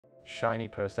Shiny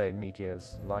Perseid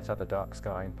meteors light up the dark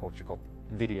sky in Portugal.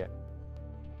 Video.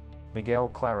 Miguel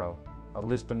Claro, a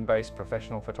Lisbon-based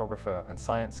professional photographer and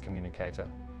science communicator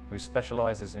who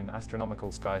specializes in astronomical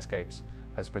skyscapes,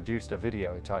 has produced a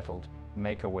video titled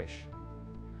 "Make a Wish."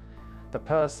 The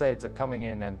Perseids are coming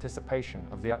in anticipation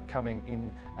of the upcoming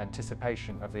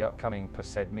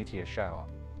Perseid meteor shower.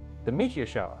 The meteor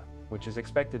shower, which is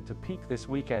expected to peak this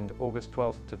weekend, August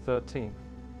 12th to 13th,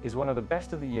 is one of the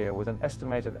best of the year with an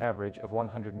estimated average of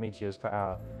 100 meteors per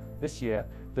hour. This year,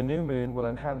 the new moon will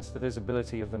enhance the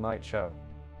visibility of the night show.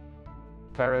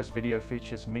 Claro's video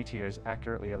features meteors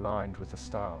accurately aligned with the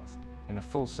stars in a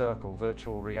full-circle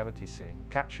virtual reality scene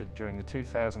captured during the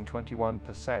 2021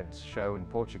 Perseids show in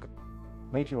Portugal.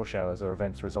 Meteor showers are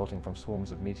events resulting from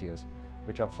swarms of meteors,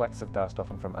 which are flecks of dust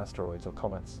often from asteroids or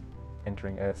comets,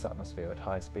 entering Earth's atmosphere at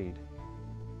high speed.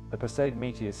 The Perseid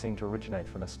meteors seem to originate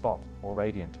from a spot, or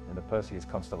radiant, in the Perseids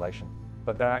constellation,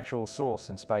 but their actual source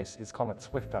in space is Comet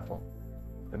Swift-Tuttle.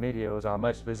 The meteors are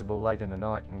most visible late in the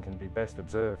night and can be best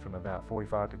observed from about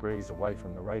 45 degrees away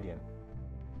from the radiant.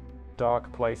 Dark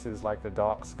places like the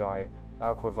dark sky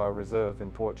Alqueva Reserve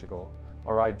in Portugal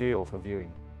are ideal for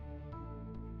viewing.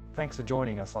 Thanks for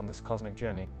joining us on this cosmic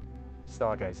journey,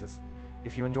 stargazers.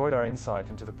 If you enjoyed our insight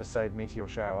into the Perseid meteor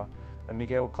shower and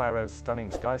Miguel Claro's stunning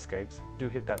skyscapes, do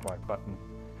hit that like button.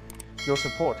 Your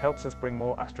support helps us bring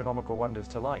more astronomical wonders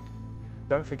to light.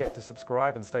 Don't forget to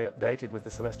subscribe and stay updated with the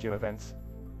celestial events.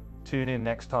 Tune in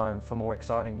next time for more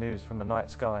exciting news from the night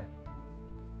sky.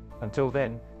 Until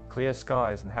then, clear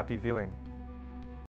skies and happy viewing.